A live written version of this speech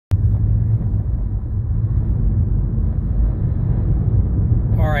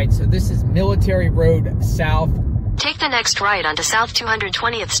right, so this is Military Road South. Take the next right onto South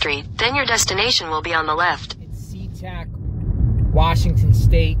 220th Street, then your destination will be on the left. It's SeaTac, Washington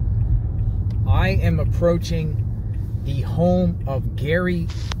State. I am approaching the home of Gary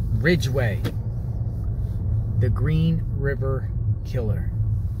Ridgway, the Green River Killer.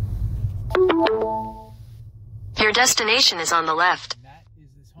 Your destination is on the left. That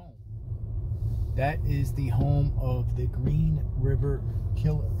is his home. That is the home of the Green River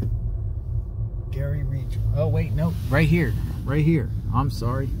Killer. Gary Ridgway. Oh wait, no, right here. Right here. I'm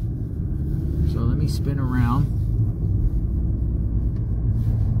sorry. So let me spin around.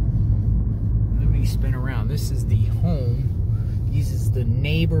 This is the home. This is the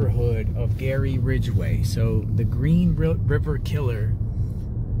neighborhood of Gary Ridgway. So the Green River Killer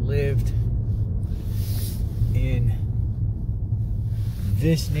lived in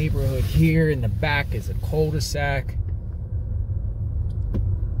this neighborhood here. In the back is a cul-de-sac.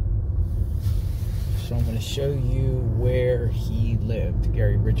 So I'm going to show you where he lived,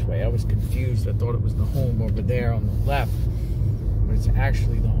 Gary Ridgway. I was confused. I thought it was the home over there on the left, but it's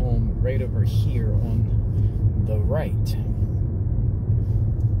actually the home right over here on the right.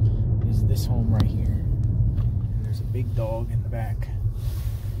 Is this home right here. And there's a big dog in the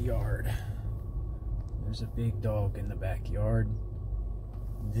backyard. There's a big dog in the backyard.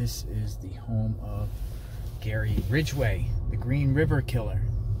 This is the home of Gary Ridgway, the Green River Killer.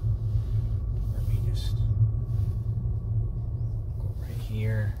 Let me just go right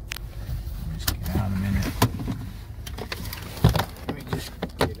here. Just get out a minute. Let me just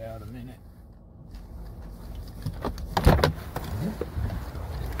get out a minute.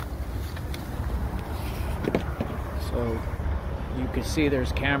 So you can see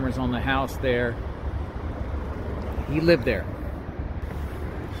there's cameras on the house there. He lived there.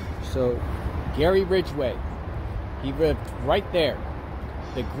 So Gary Ridgway, he lived right there.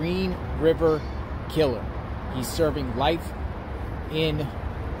 The Green River Killer. He's serving life in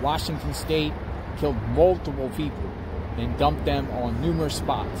Washington State. Killed multiple people and dumped them on numerous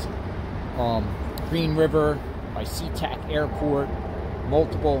spots. Green River, by SeaTac Airport,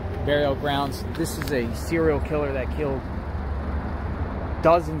 multiple burial grounds. This is a serial killer that killed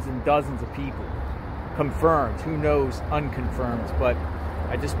dozens and dozens of people. Confirmed, who knows, unconfirmed, but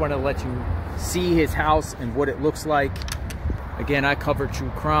I just want to let you see his house and what it looks like. Again, I cover true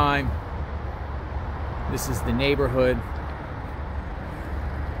crime. This is the neighborhood.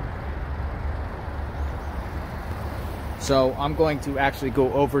 So I'm going to actually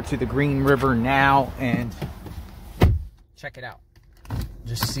go over to the Green River now and check it out.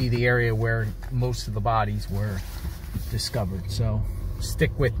 Just see the area where most of the bodies were discovered. So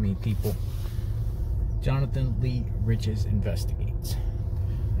stick with me, people. Jonathan Lee Riches investigates.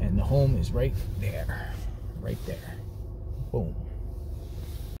 And the home is right there. Right there. Boom.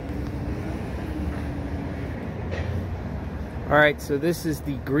 Alright, so this is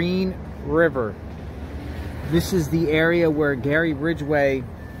the Green River. This is the area where Gary Ridgway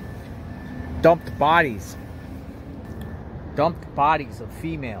dumped bodies. Dumped bodies of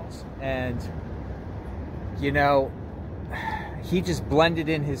females. And, you know, he just blended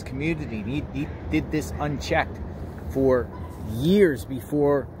in his community. He did this unchecked for years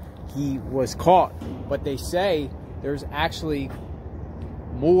before he was caught. But they say there's actually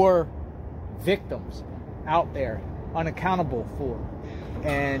more victims out there unaccountable for.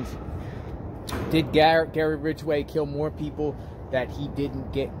 And did Gary Ridgway kill more people that he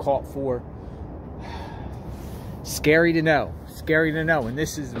didn't get caught for? Scary to know. Scary to know. And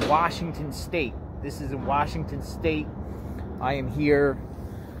this is Washington State. This is in Washington State. I am here.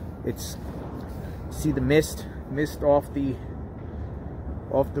 It's, see the mist off the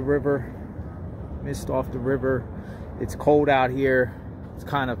river. Mist off the river. It's cold out here. It's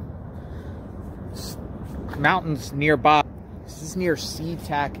kind of mountains nearby. This is near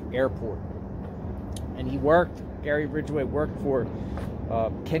SeaTac Airport. And he worked, Gary Ridgway worked for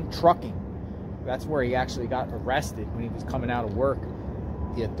Kent Trucking. That's where he actually got arrested when he was coming out of work.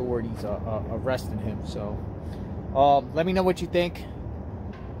 The authorities arrested him. So let me know what you think.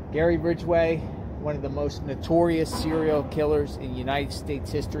 Gary Ridgway, one of the most notorious serial killers in United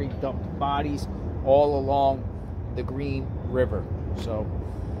States history, dumped bodies all along the Green River. So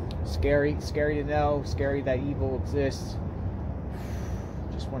scary to know, scary that evil exists.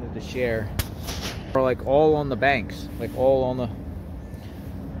 Just wanted to share. Or like all on the banks, like all on the,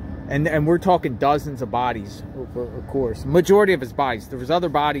 and we're talking dozens of bodies, of course. Majority of his bodies. There was other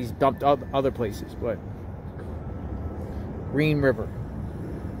bodies dumped other places, but Green River.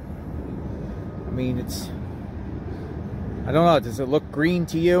 I mean, it's, I don't know, does it look green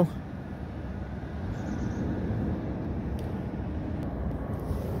to you?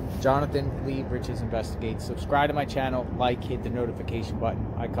 Jonathan Lee, Riches Investigates. Subscribe to my channel, like, hit the notification button.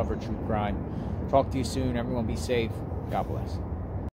 I cover true crime. Talk to you soon. Everyone be safe. God bless.